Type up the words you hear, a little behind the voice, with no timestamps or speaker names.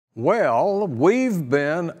Well, we've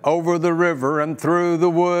been over the river and through the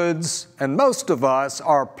woods, and most of us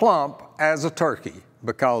are plump as a turkey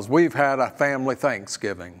because we've had a family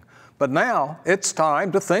Thanksgiving. But now it's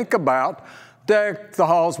time to think about deck the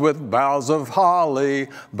halls with boughs of holly,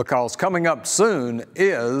 because coming up soon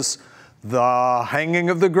is the hanging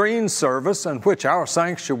of the green service, in which our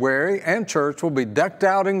sanctuary and church will be decked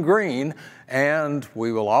out in green, and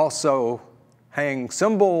we will also hang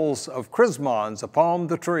symbols of chrismons upon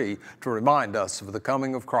the tree to remind us of the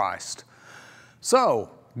coming of Christ. So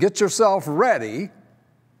get yourself ready,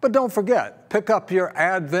 but don't forget, pick up your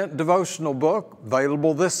Advent devotional book,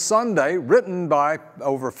 available this Sunday, written by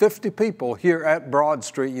over 50 people here at Broad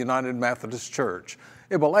Street United Methodist Church.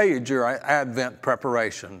 It will aid your Advent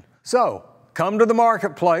preparation. So come to the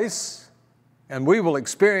marketplace and we will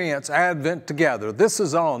experience Advent together. This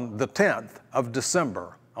is on the 10th of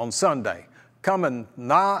December, on Sunday. Come and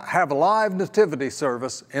have a live nativity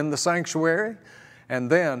service in the sanctuary, and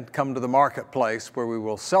then come to the marketplace where we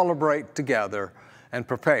will celebrate together and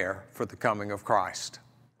prepare for the coming of Christ.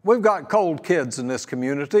 We've got cold kids in this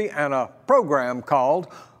community and a program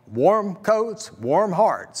called Warm Coats, Warm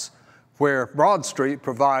Hearts, where Broad Street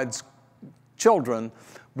provides children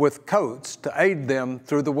with coats to aid them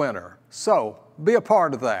through the winter. So be a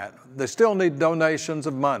part of that. They still need donations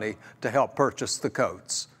of money to help purchase the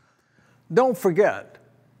coats. Don't forget,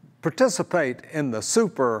 participate in the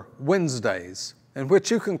Super Wednesdays, in which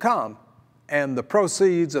you can come, and the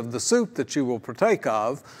proceeds of the soup that you will partake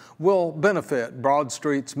of will benefit Broad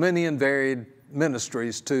Street's many and varied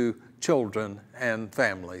ministries to children and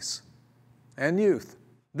families and youth.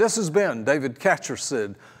 This has been David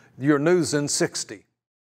Catchersid, your News in 60.